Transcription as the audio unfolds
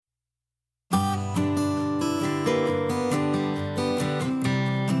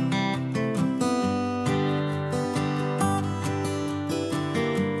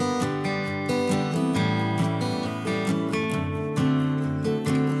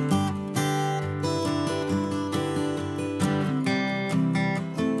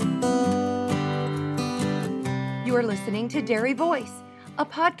You're listening to Dairy Voice, a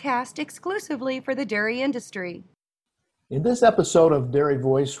podcast exclusively for the dairy industry. In this episode of Dairy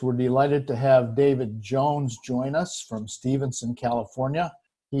Voice, we're delighted to have David Jones join us from Stevenson, California.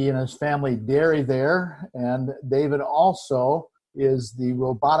 He and his family dairy there, and David also is the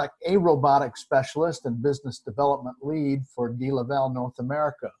robotic specialist and business development lead for DeLaval North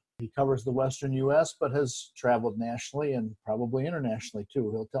America. He covers the Western U.S., but has traveled nationally and probably internationally too.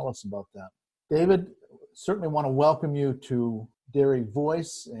 He'll tell us about that. David, certainly want to welcome you to Dairy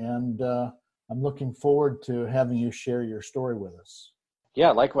Voice, and I'm looking forward to having you share your story with us.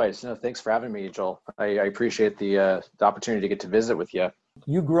 Yeah, likewise. No, thanks for having me, Joel. I appreciate the opportunity to get to visit with you.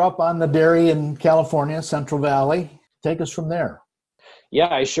 You grew up on the dairy in California, Central Valley. Take us from there. Yeah,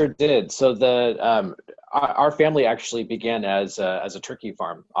 I sure did. So our family actually began as a turkey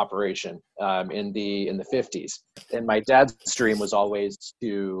farm operation in the 50s, and my dad's dream was always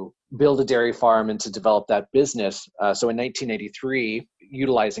to build a dairy farm and to develop that business. So in 1983,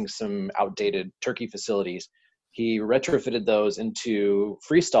 utilizing some outdated turkey facilities, he retrofitted those into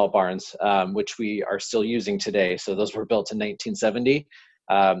freestall barns, which we are still using today. So those were built in 1970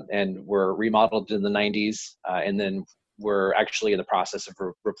 and were remodeled in the 90s, and then we're actually in the process of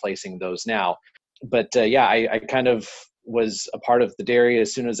replacing those now. But I kind of was a part of the dairy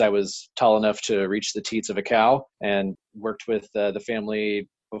as soon as I was tall enough to reach the teats of a cow, and worked with the family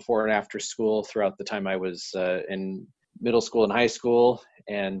before and after school throughout the time I was in middle school and high school.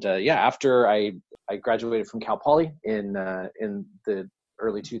 And after I graduated from Cal Poly in the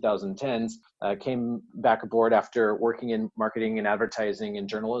early 2010s, came back aboard after working in marketing and advertising and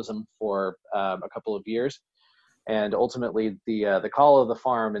journalism for a couple of years. And ultimately, the call of the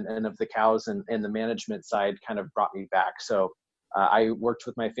farm and of the cows and the management side kind of brought me back. So I worked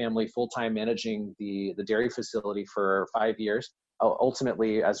with my family full-time managing the dairy facility for 5 years.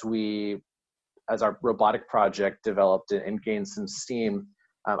 Ultimately, as our robotic project developed and gained some steam,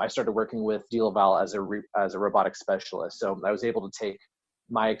 I started working with DeLaval as a robotic specialist. So I was able to take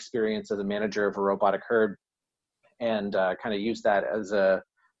my experience as a manager of a robotic herd and kind of use that as a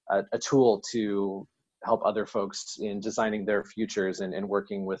tool to help other folks in designing their futures and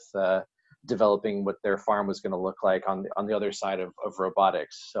working with developing what their farm was going to look like on the other side of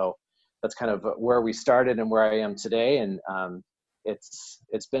robotics. So that's kind of where we started and where I am today. And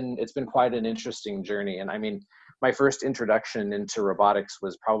it's been quite an interesting journey. And I mean, my first introduction into robotics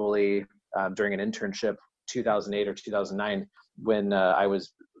was probably during an internship, 2008 or 2009, when I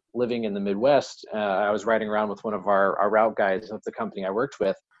was living in the Midwest. I was riding around with one of our route guys of the company I worked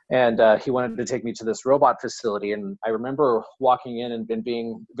with. And he wanted to take me to this robot facility. And I remember walking in and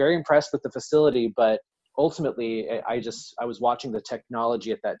being very impressed with the facility. But ultimately, I was watching the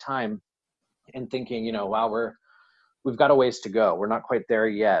technology at that time and thinking, wow, we've got a ways to go. We're not quite there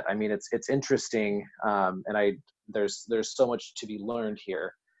yet. I mean, it's interesting. And there's so much to be learned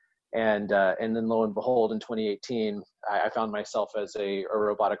here. And then lo and behold, in 2018, I found myself as a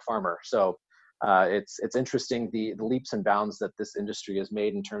robotic farmer. So it's interesting the leaps and bounds that this industry has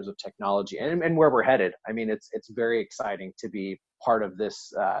made in terms of technology and where we're headed. I mean, it's very exciting to be part of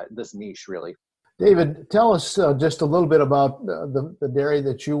this niche, really. David, tell us just a little bit about the dairy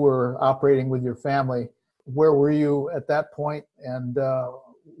that you were operating with your family. Where were you at that point, and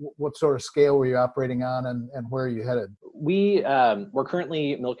what sort of scale were you operating on, and where are you headed? We're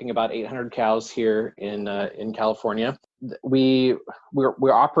currently milking about 800 cows here in California. We're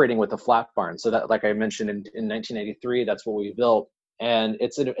operating with a flat barn. So that, like I mentioned, in 1983, that's what we built. And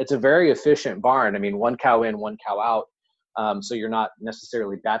it's a very efficient barn. I mean, one cow in, one cow out. So you're not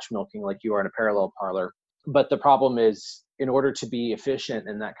necessarily batch milking like you are in a parallel parlor. But the problem is, in order to be efficient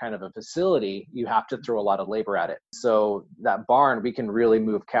in that kind of a facility, you have to throw a lot of labor at it. So that barn, we can really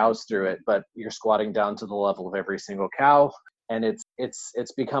move cows through it, but you're squatting down to the level of every single cow. And it's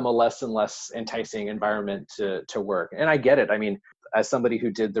become a less and less enticing environment to work. And I get it. I mean, as somebody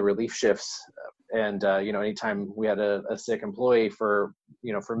who did the relief shifts and, anytime we had a sick employee for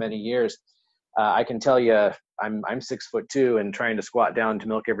many years, I can tell you I'm 6'2" and trying to squat down to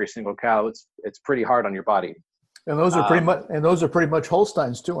milk every single cow. It's pretty hard on your body. And those are pretty much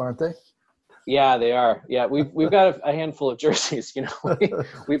Holsteins too, aren't they? Yeah, they are. Yeah, we've got a handful of jerseys.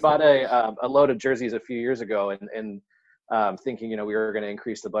 We bought a load of jerseys a few years ago, and thinking we were going to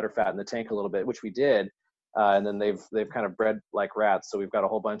increase the butterfat in the tank a little bit, which we did, and then they've kind of bred like rats, so we've got a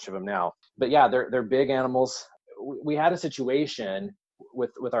whole bunch of them now. But yeah, they're big animals. We had a situation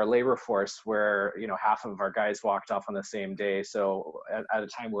with our labor force where half of our guys walked off on the same day. So at a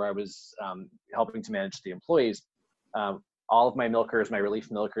time where I was helping to manage the employees, all of my milkers, my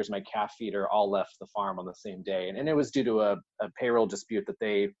relief milkers, my calf feeder all left the farm on the same day. And it was due to a payroll dispute that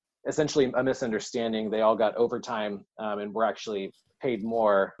they essentially a misunderstanding. They all got overtime and were actually paid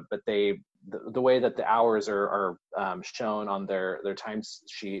more, but the way that the hours are shown on their time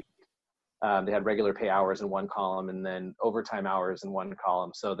sheet, they had regular pay hours in one column and then overtime hours in one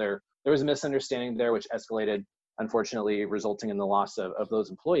column. So there was a misunderstanding there, which escalated, unfortunately, resulting in the loss of those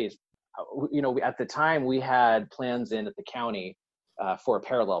employees. At the time we had plans in at the county for a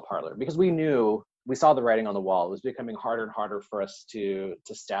parallel parlor, because we saw the writing on the wall. It was becoming harder and harder for us to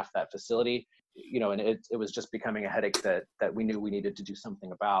staff that facility, and it was just becoming a headache that we knew we needed to do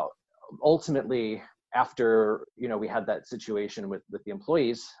something about. Ultimately, after we had that situation with the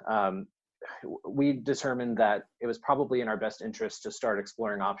employees, we determined that it was probably in our best interest to start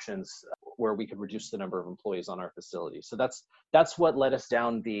exploring options where we could reduce the number of employees on our facility. So that's what led us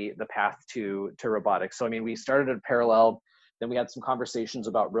down the path to robotics. So we started at parallel, then we had some conversations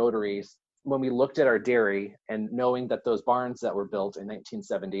about rotaries. When we looked at our dairy and knowing that those barns that were built in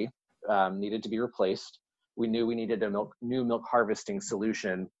 1970 needed to be replaced, we knew we needed a new milk harvesting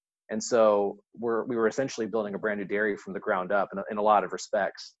solution. And so we were essentially building a brand new dairy from the ground up in a lot of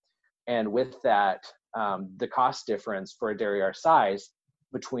respects. And with that, the cost difference for a dairy our size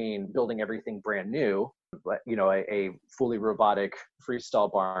between building everything brand new, a fully robotic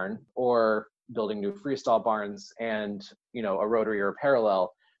freestall barn, or building new freestall barns and a rotary or a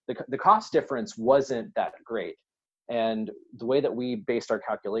parallel, the cost difference wasn't that great. And the way that we based our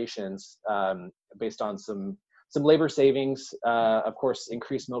calculations, based on some labor savings, of course,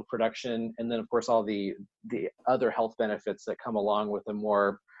 increased milk production, and then of course all the other health benefits that come along with a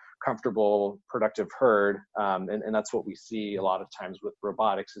more comfortable, productive herd, and that's what we see a lot of times with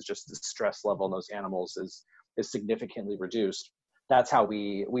robotics, is just the stress level in those animals is significantly reduced. That's how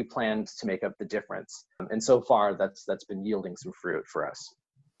we planned to make up the difference, and so far that's been yielding some fruit for us.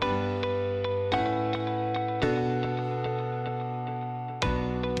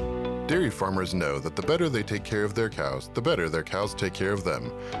 Dairy farmers know that the better they take care of their cows, the better their cows take care of them.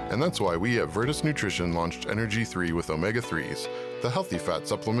 And that's why we at Virtus Nutrition launched Energy 3 with omega-3s, the healthy fat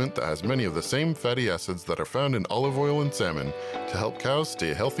supplement that has many of the same fatty acids that are found in olive oil and salmon to help cows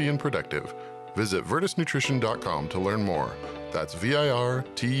stay healthy and productive. Visit virtusnutrition.com to learn more. That's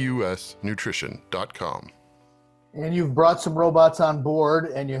VIRTUS nutrition.com. And you've brought some robots on board,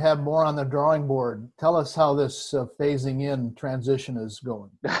 and you have more on the drawing board. Tell us how this phasing in transition is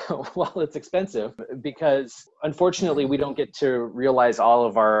going. Well, it's expensive because unfortunately we don't get to realize all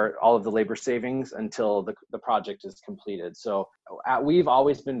of the labor savings until the project is completed. So we've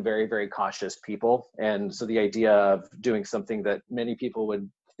always been very, very cautious people. And so the idea of doing something that many people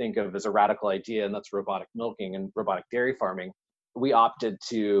would think of as a radical idea, and that's robotic milking and robotic dairy farming, we opted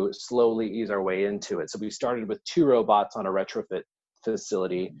to slowly ease our way into it. So we started with 2 robots on a retrofit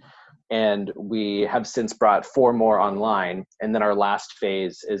facility, and we have since brought 4 more online. And then our last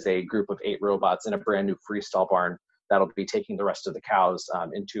phase is a group of 8 robots in a brand new freestall barn that'll be taking the rest of the cows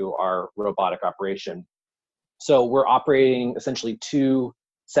into our robotic operation. So we're operating essentially 2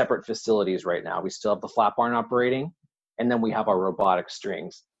 separate facilities right now. We still have the flat barn operating, and then we have our robotic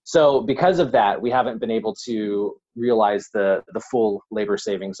strings. So because of that, we haven't been able to realize the full labor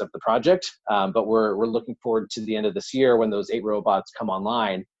savings of the project, but we're looking forward to the end of this year when those 8 robots come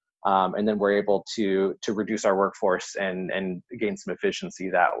online, and then we're able to reduce our workforce and gain some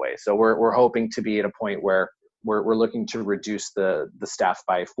efficiency that way. So we're hoping to be at a point where we're looking to reduce the staff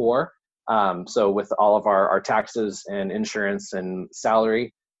by 4. So with all of our taxes and insurance and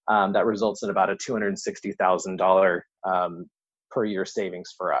salary, that results in about a $260,000 per year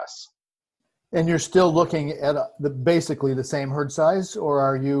savings for us. And you're still looking at basically the same herd size, or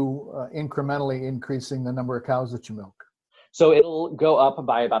are you incrementally increasing the number of cows that you milk? So it'll go up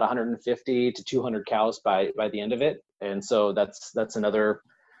by about 150 to 200 cows by the end of it. And so that's another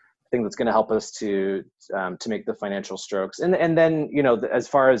thing that's going to help us to make the financial strokes. And then, as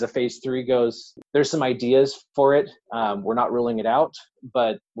far as a phase 3 goes, there's some ideas for it. We're not ruling it out,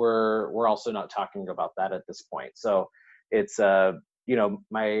 but we're also not talking about that at this point. So it's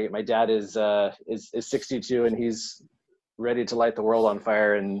my dad is 62 and he's ready to light the world on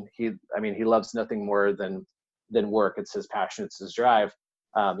fire, and he loves nothing more than work. It's his passion, it's his drive.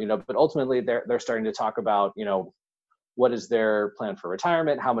 But ultimately they're starting to talk about, what is their plan for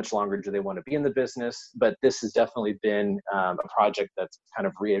retirement? How much longer do they want to be in the business? But this has definitely been a project that's kind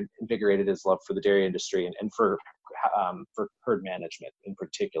of reinvigorated his love for the dairy industry and for herd management in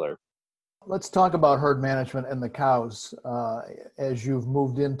particular. Let's talk about herd management and the cows as you've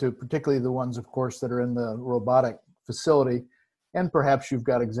moved into, particularly the ones, of course, that are in the robotic facility, and perhaps you've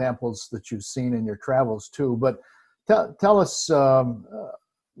got examples that you've seen in your travels too. But tell us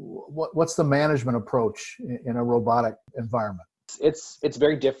what's the management approach in a robotic environment? It's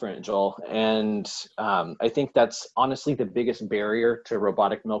very different, Joel, and I think that's honestly the biggest barrier to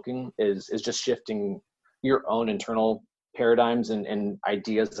robotic milking is just shifting your own internal paradigms and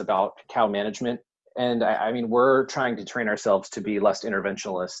ideas about cow management. And I mean, we're trying to train ourselves to be less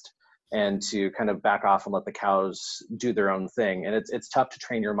interventionalist and to kind of back off and let the cows do their own thing. And it's tough to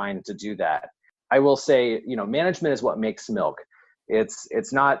train your mind to do that. I will say, management is what makes milk.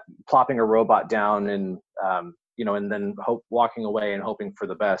 It's not plopping a robot down and and then walking away and hoping for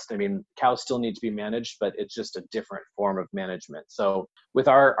the best. I mean, cows still need to be managed, but it's just a different form of management. So with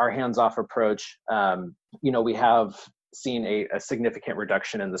our hands-off approach, we have seen a significant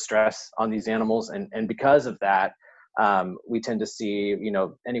reduction in the stress on these animals. And because of that, we tend to see,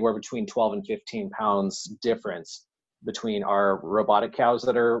 anywhere between 12 and 15 pounds difference between our robotic cows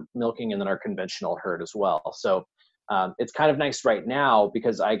that are milking and then our conventional herd as well. So it's kind of nice right now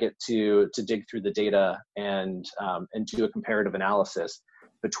because I get to dig through the data and do a comparative analysis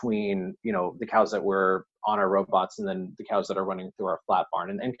between, the cows that were on our robots and then the cows that are running through our flat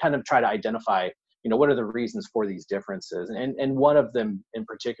barn and kind of try to identify, what are the reasons for these differences. And one of them in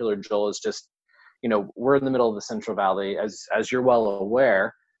particular, Joel, is just, we're in the middle of the Central Valley. As you're well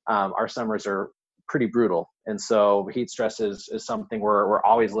aware, our summers are pretty brutal. And so heat stress is something we're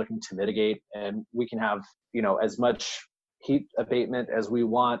always looking to mitigate. And we can have, as much heat abatement as we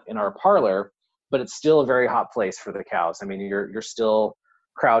want in our parlor, but it's still a very hot place for the cows. I mean, you're still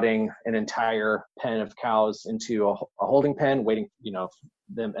crowding an entire pen of cows into a holding pen, waiting,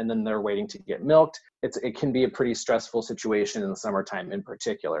 them, and then they're waiting to get milked. It can be a pretty stressful situation in the summertime in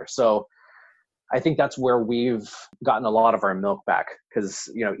particular. So I think that's where we've gotten a lot of our milk back because,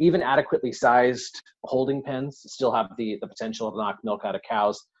 even adequately sized holding pens still have the potential to knock milk out of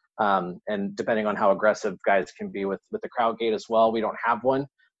cows. And depending on how aggressive guys can be with the crowd gate as well, we don't have one.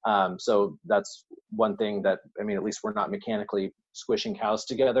 So that's one thing that, at least we're not mechanically squishing cows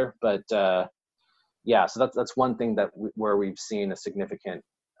together, but so that's one thing where we've seen a significant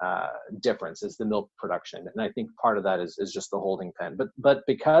difference is the milk production. And I think part of that is just the holding pen, but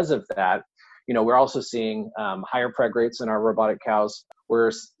because of that, we're also seeing higher preg rates in our robotic cows.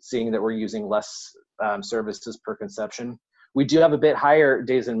 We're seeing that we're using less services per conception. We do have a bit higher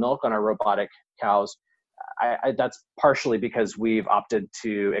days in milk on our robotic cows. That's partially because we've opted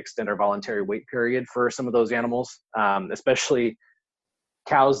to extend our voluntary wait period for some of those animals, especially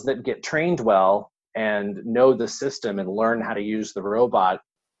cows that get trained well and know the system and learn how to use the robot.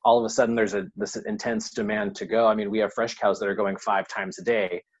 All of a sudden, there's this intense demand to go. I mean, we have fresh cows that are going 5 times a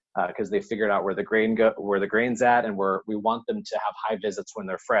day because they figured out where the grain's at, and we want them to have high visits when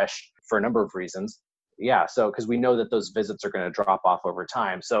they're fresh for a number of reasons. Yeah, so because we know that those visits are going to drop off over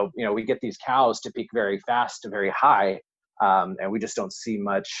time. So, we get these cows to peak very fast to very high, and we just don't see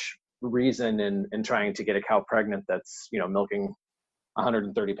much reason in trying to get a cow pregnant that's, milking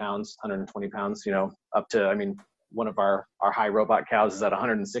 130 pounds, 120 pounds, up to, one of our high robot cows is at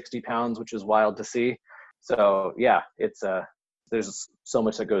 160 pounds, which is wild to see. So yeah, there's so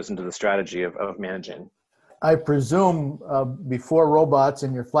much that goes into the strategy of managing. I presume before robots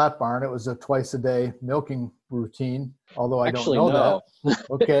in your flat barn, it was a twice a day milking routine, although I don't know that.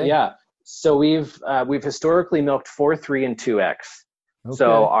 Okay. Yeah. So we've historically milked 4, 3, and 2X. Okay.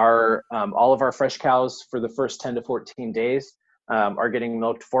 So our all of our fresh cows for the first 10 to 14 days are getting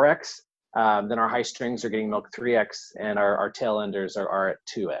milked 4X. Then our high strings are getting milked 3X, and our tail enders are at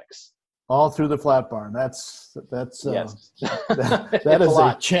 2X. All through the flat barn. That's yes.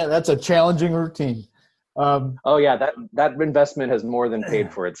 That's a challenging routine. Oh yeah, that investment has more than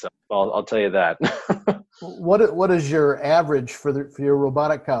paid for itself. I'll tell you that. What is your average for your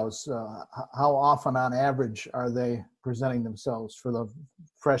robotic cows? How often on average are they presenting themselves for the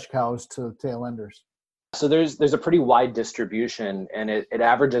fresh cows to tail enders? So there's a pretty wide distribution, and it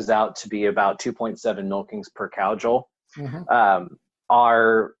averages out to be about 2.7 milkings per cow, Joel. Mm-hmm.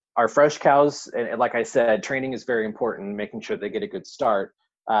 Our fresh cows, and like I said, training is very important, making sure they get a good start.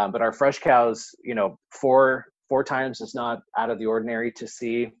 But our fresh cows, 4 times is not out of the ordinary to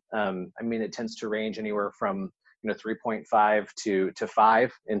see. It tends to range anywhere from 3.5 to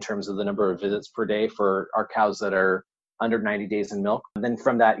 5 in terms of the number of visits per day for our cows that are under 90 days in milk. And then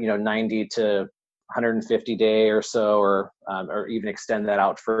from that, 90 to 150 day or so, or even extend that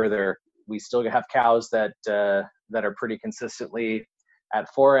out further, we still have cows that are pretty consistently at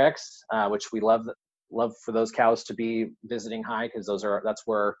 4X, which we love for those cows to be visiting high, because that's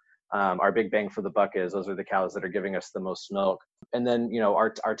where our big bang for the buck is. Those are the cows that are giving us the most milk. And then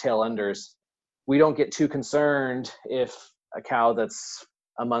our tail enders, we don't get too concerned if a cow that's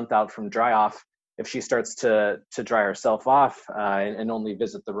a month out from dry off, if she starts to dry herself off and only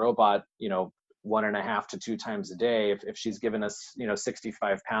visit the robot 1.5 to 2 times a day, if she's given us,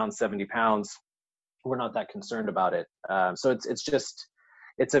 65 pounds, 70 pounds, we're not that concerned about it. So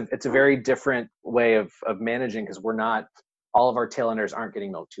it's a very different way of managing, because all of our tail enders aren't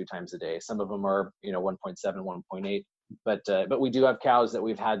getting milked 2 times a day. Some of them are, 1.7, 1.8. But we do have cows that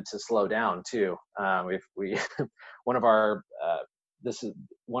we've had to slow down too. We this is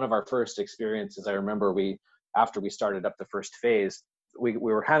one of our first experiences. I remember after we started up the first phase, we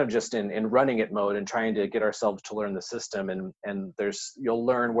were kind of just in running it mode and trying to get ourselves to learn the system. And you'll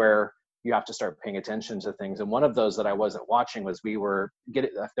learn where you have to start paying attention to things. And one of those that I wasn't watching was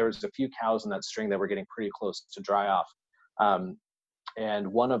there was a few cows in that string that were getting pretty close to dry off. And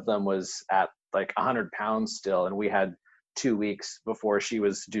one of them was at like 100 pounds still, and we had 2 weeks before she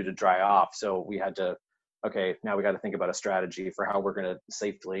was due to dry off. So we had to, now we got to think about a strategy for how we're going to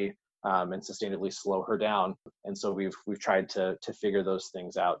safely and sustainably slow her down. And so we've tried to figure those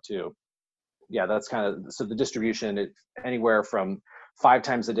things out too. Yeah, that's so the distribution, it's anywhere from 5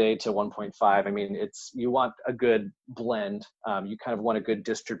 times a day to 1.5. I mean, you want a good blend. You kind of want a good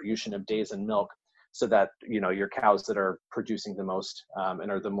distribution of days in milk, so that, your cows that are producing the most and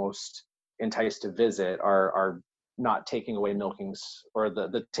are the most enticed to visit are not taking away milkings, or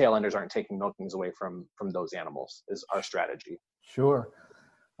the tail enders aren't taking milkings away from those animals, is our strategy. Sure.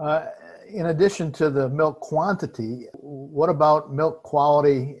 In addition to the milk quantity, what about milk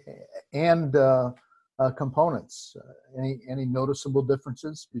quality and components? Any noticeable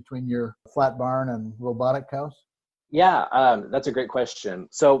differences between your flat barn and robotic cows? Yeah, that's a great question.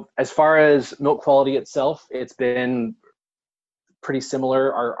 So as far as milk quality itself, it's been pretty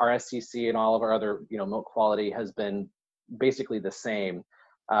similar. Our SCC and all of our other, milk quality has been basically the same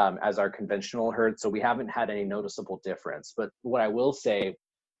as our conventional herd. So we haven't had any noticeable difference. But what I will say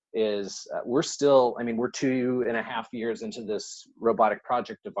is we're 2.5 years into this robotic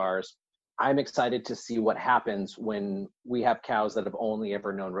project of ours. I'm excited to see what happens when we have cows that have only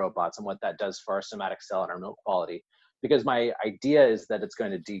ever known robots, and what that does for our somatic cell and our milk quality. Because my idea is that it's going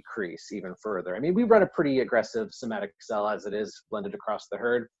to decrease even further. I mean, we run a pretty aggressive somatic cell as it is blended across the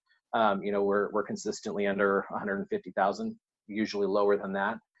herd. We're consistently under 150,000, usually lower than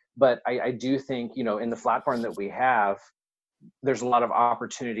that. But I do think, in the flat barn that we have, there's a lot of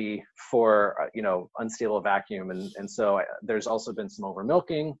opportunity for, unstable vacuum. And so there's also been some over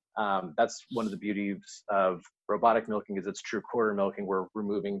milking. That's one of the beauties of robotic milking, is it's true quarter milking. We're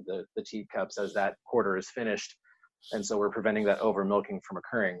removing the teat cups as that quarter is finished. And so we're preventing that over milking from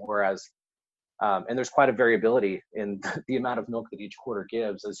occurring. Whereas, and there's quite a variability in the amount of milk that each quarter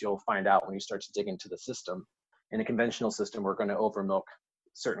gives, as you'll find out when you start to dig into the system. In a conventional system, we're going to over milk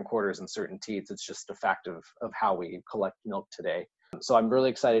certain quarters and certain teats. It's just a fact of how we collect milk today. So I'm really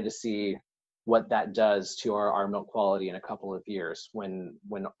excited to see what that does to our milk quality in a couple of years, when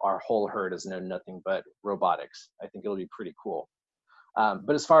our whole herd has known nothing but robotics. I think it'll be pretty cool.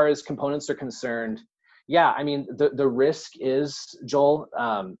 But as far as components are concerned, yeah, I mean, the risk is, Joel,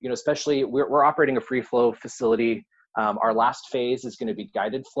 especially we're operating a free flow facility. Our last phase is going to be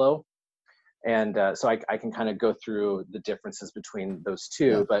guided flow. And so I can kind of go through the differences between those two,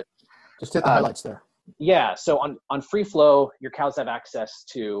 yeah. But just hit the highlights there. Yeah. So on free flow, your cows have access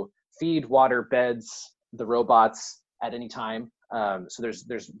to feed, water, beds, the robots at any time. So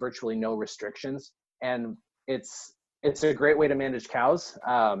there's virtually no restrictions, and it's a great way to manage cows,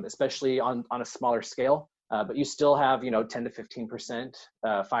 especially on a smaller scale. But you still have, 10 to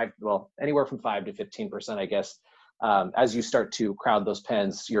 15%, anywhere from 5 to 15%, I guess. As you start to crowd those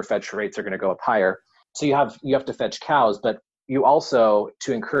pens, your fetch rates are going to go up higher. So you have to fetch cows, but you also,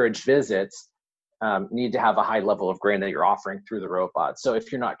 to encourage visits, need to have a high level of grain that you're offering through the robot. So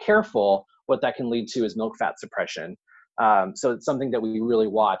if you're not careful, what that can lead to is milk fat suppression. So it's something that we really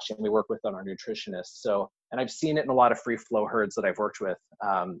watch and we work with on our nutritionists. And I've seen it in a lot of free flow herds that I've worked with.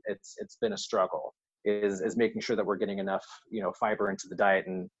 It's been a struggle, is making sure that we're getting enough, fiber into the diet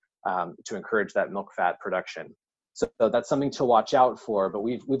and to encourage that milk fat production. So that's something to watch out for. But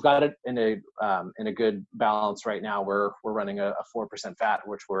we've got it in a good balance right now. We're running a 4% fat,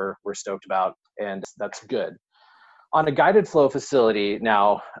 which we're stoked about, and that's good. On a guided flow facility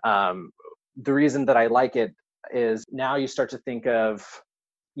now, the reason that I like it is now you start to think of,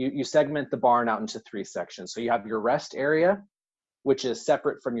 you segment the barn out into 3 sections. So you have your rest area, which is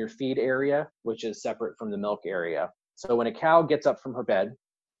separate from your feed area, which is separate from the milk area. So when a cow gets up from her bed,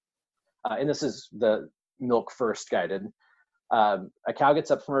 and this is the milk first guided, a cow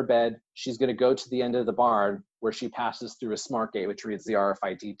gets up from her bed, she's going to go to the end of the barn where she passes through a smart gate, which reads the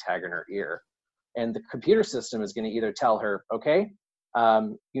RFID tag in her ear. And the computer system is going to either tell her, okay,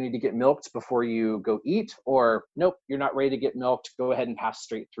 you need to get milked before you go eat, or nope, you're not ready to get milked, go ahead and pass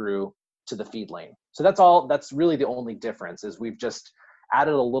straight through to the feed lane. So that's really the only difference, is we've just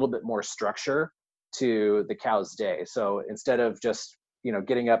added a little bit more structure to the cow's day. So instead of just,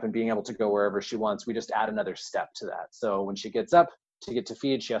 getting up and being able to go wherever she wants, we just add another step to that. So when she gets up to get to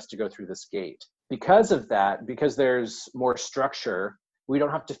feed, she has to go through this gate. Because of that, because there's more structure, we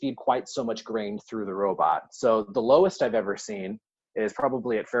don't have to feed quite so much grain through the robot. So the lowest I've ever seen is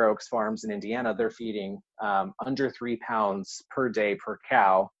probably at Fair Oaks Farms in Indiana. They're feeding under 3 pounds per day per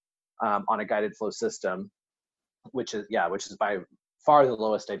cow on a guided flow system, which is by far the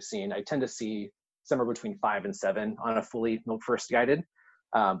lowest I've seen. I tend to see somewhere between 5 and 7 on a fully milk first guided.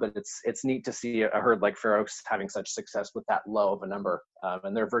 But it's neat to see a herd like Fair Oaks having such success with that low of a number.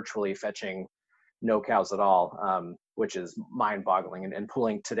 And they're virtually fetching no cows at all, which is mind-boggling, and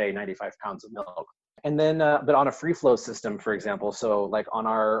pulling today 95 pounds of milk. And then, but on a free flow system, for example, so like on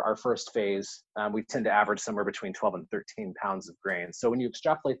our first phase, we tend to average somewhere between 12 and 13 pounds of grain. So when you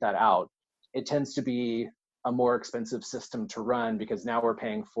extrapolate that out, it tends to be a more expensive system to run, because now we're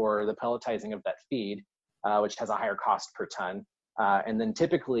paying for the pelletizing of that feed, which has a higher cost per ton. And then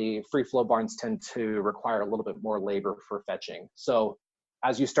typically free flow barns tend to require a little bit more labor for fetching. So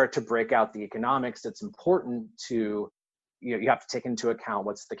as you start to break out the economics, it's important to, you have to take into account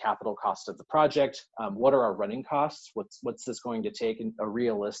what's the capital cost of the project, what are our running costs, what's this going to take, in a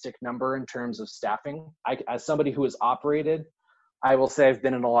realistic number in terms of staffing. As somebody who has operated, I will say I've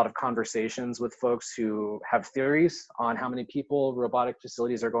been in a lot of conversations with folks who have theories on how many people robotic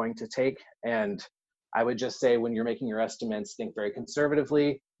facilities are going to take. And I would just say, when you're making your estimates, think very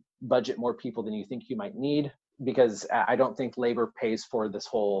conservatively, budget more people than you think you might need, because I don't think labor pays for this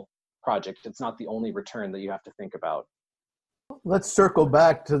whole project. It's not the only return that you have to think about. Let's circle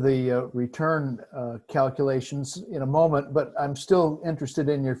back to the return calculations in a moment, but I'm still interested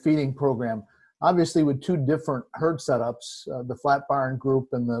in your feeding program. Obviously, with 2 different herd setups, the flat barn group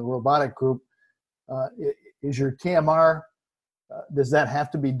and the robotic group, is your TMR, does that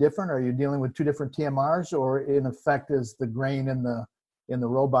have to be different? Are you dealing with 2 different TMRs, or in effect is the grain in the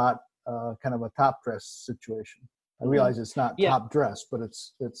robot kind of a top dress situation? I realize it's not top dress, but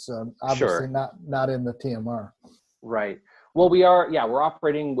it's obviously not in the TMR. Right. Well, we're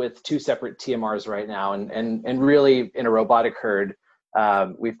operating with 2 separate TMRs right now, and really in a robotic herd,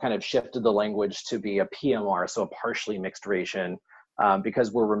 we've kind of shifted the language to be a PMR, so a partially mixed ration,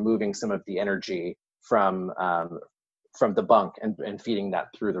 because we're removing some of the energy from the bunk and feeding that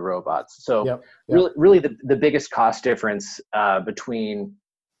through the robots. So really the biggest cost difference between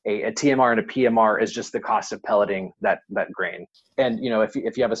a TMR and a PMR is just the cost of pelleting that grain. And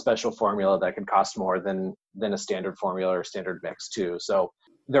if you have a special formula, that could cost more than a standard formula or standard mix too. So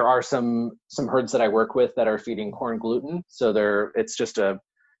there are some herds that I work with that are feeding corn gluten. So it's just a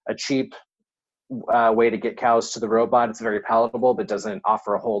cheap way to get cows to the robot. It's very palatable, but doesn't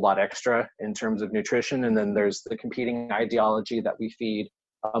offer a whole lot extra in terms of nutrition. And then there's the competing ideology that we feed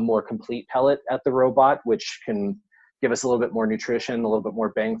a more complete pellet at the robot, which can give us a little bit more nutrition, a little bit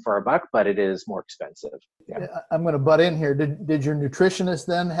more bang for our buck, but it is more expensive. Yeah. I'm going to butt in here. Did your nutritionist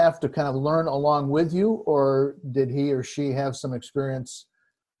then have to kind of learn along with you, or did he or she have some experience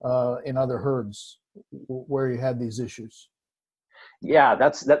in other herds where you had these issues? Yeah,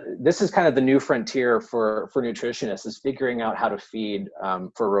 this is kind of the new frontier for nutritionists, is figuring out how to feed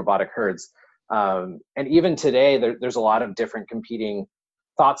for robotic herds. And even today, there's a lot of different competing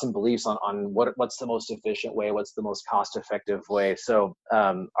thoughts and beliefs on what's the most efficient way, what's the most cost-effective way. So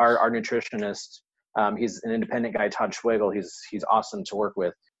our nutritionist, he's an independent guy, Todd Schwegel. He's awesome to work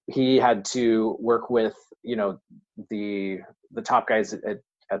with. He had to work with the top guys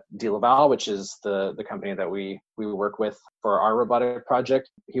at DeLaval, which is the company that we work with for our robotic project.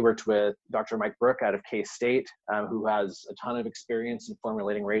 He worked with Dr. Mike Brook out of K-State, who has a ton of experience in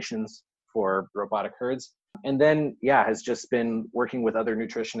formulating rations for robotic herds. And then, has just been working with other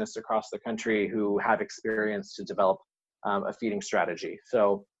nutritionists across the country who have experience to develop a feeding strategy.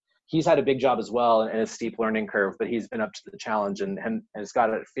 So he's had a big job as well, and a steep learning curve, but he's been up to the challenge and has got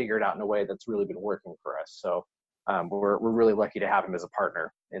it figured out in a way that's really been working for us. So we're really lucky to have him as a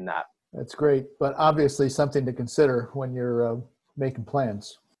partner in that. That's great, but obviously something to consider when you're making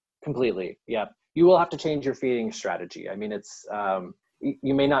plans. Completely, yeah. You will have to change your feeding strategy. I mean, it's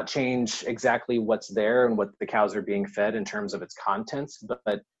you may not change exactly what's there and what the cows are being fed in terms of its contents,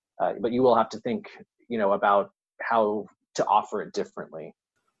 but you will have to think, about how to offer it differently.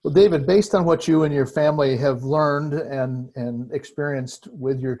 Well, David, based on what you and your family have learned and experienced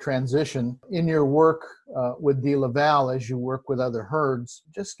with your transition in your work with DeLaval, as you work with other herds,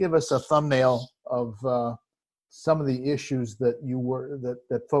 just give us a thumbnail of some of the issues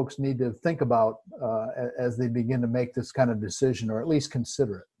that folks need to think about as they begin to make this kind of decision, or at least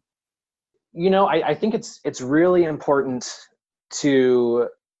consider it. I think it's really important to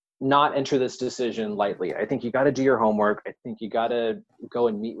not enter this decision lightly. I think you got to do your homework. I think you got to go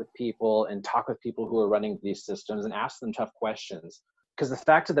and meet with people and talk with people who are running these systems and ask them tough questions. Because the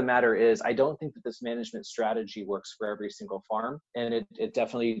fact of the matter is, I don't think that this management strategy works for every single farm. And it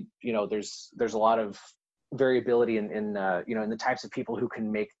definitely, there's a lot of variability in the types of people who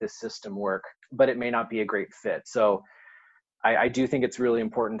can make this system work, but it may not be a great fit. So I do think it's really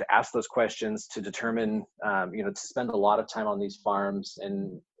important to ask those questions, to determine, to spend a lot of time on these farms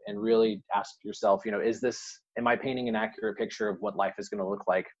and really ask yourself, am I painting an accurate picture of what life is going to look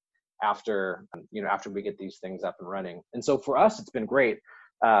like after we get these things up and running? And so for us, it's been great.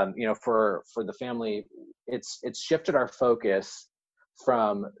 For the family, it's shifted our focus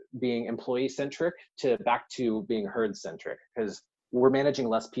from being employee centric back to being herd centric, because we're managing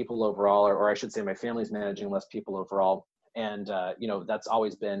less people overall, or I should say my family's managing less people overall. And, that's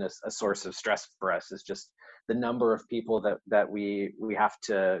always been a source of stress for us, is just the number of people that we have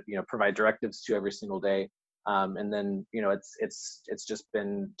to, provide directives to every single day. And then, it's just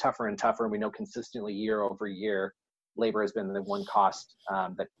been tougher and tougher. And we know consistently year over year, labor has been the one cost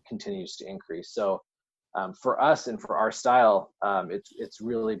that continues to increase. So for us and for our style, it's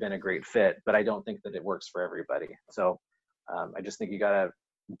really been a great fit, but I don't think that it works for everybody. So I just think you got to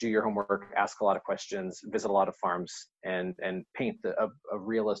do your homework, ask a lot of questions, visit a lot of farms, and paint a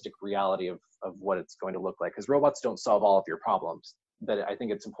realistic reality of what it's going to look like. Because robots don't solve all of your problems, but I think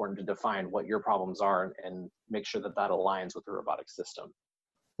it's important to define what your problems are and make sure that aligns with the robotic system.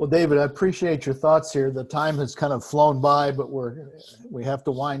 Well, David, I appreciate your thoughts here. The time has kind of flown by, but we have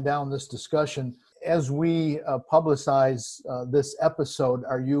to wind down this discussion. As we publicize this episode,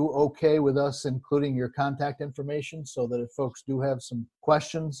 are you okay with us including your contact information so that if folks do have some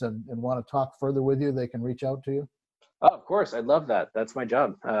questions and want to talk further with you, they can reach out to you? Oh, of course. I'd love that. That's my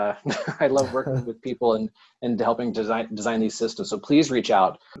job. I love working with people and helping design these systems. So please reach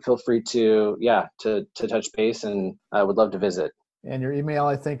out. Feel free to touch base, and I would love to visit. And your email,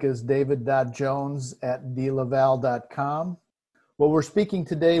 I think, is david.jones@delaval.com. Well, we're speaking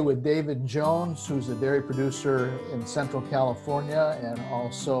today with David Jones, who's a dairy producer in Central California and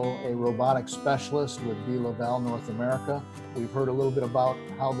also a robotics specialist with DeLaval North America. We've heard a little bit about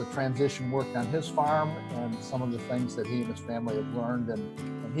how the transition worked on his farm and some of the things that he and his family have learned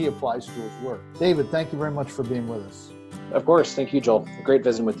and he applies to his work. David, thank you very much for being with us. Of course. Thank you, Joel. Great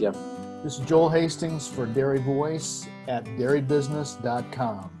visiting with you. This is Joel Hastings for Dairy Voice at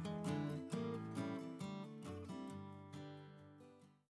dairybusiness.com.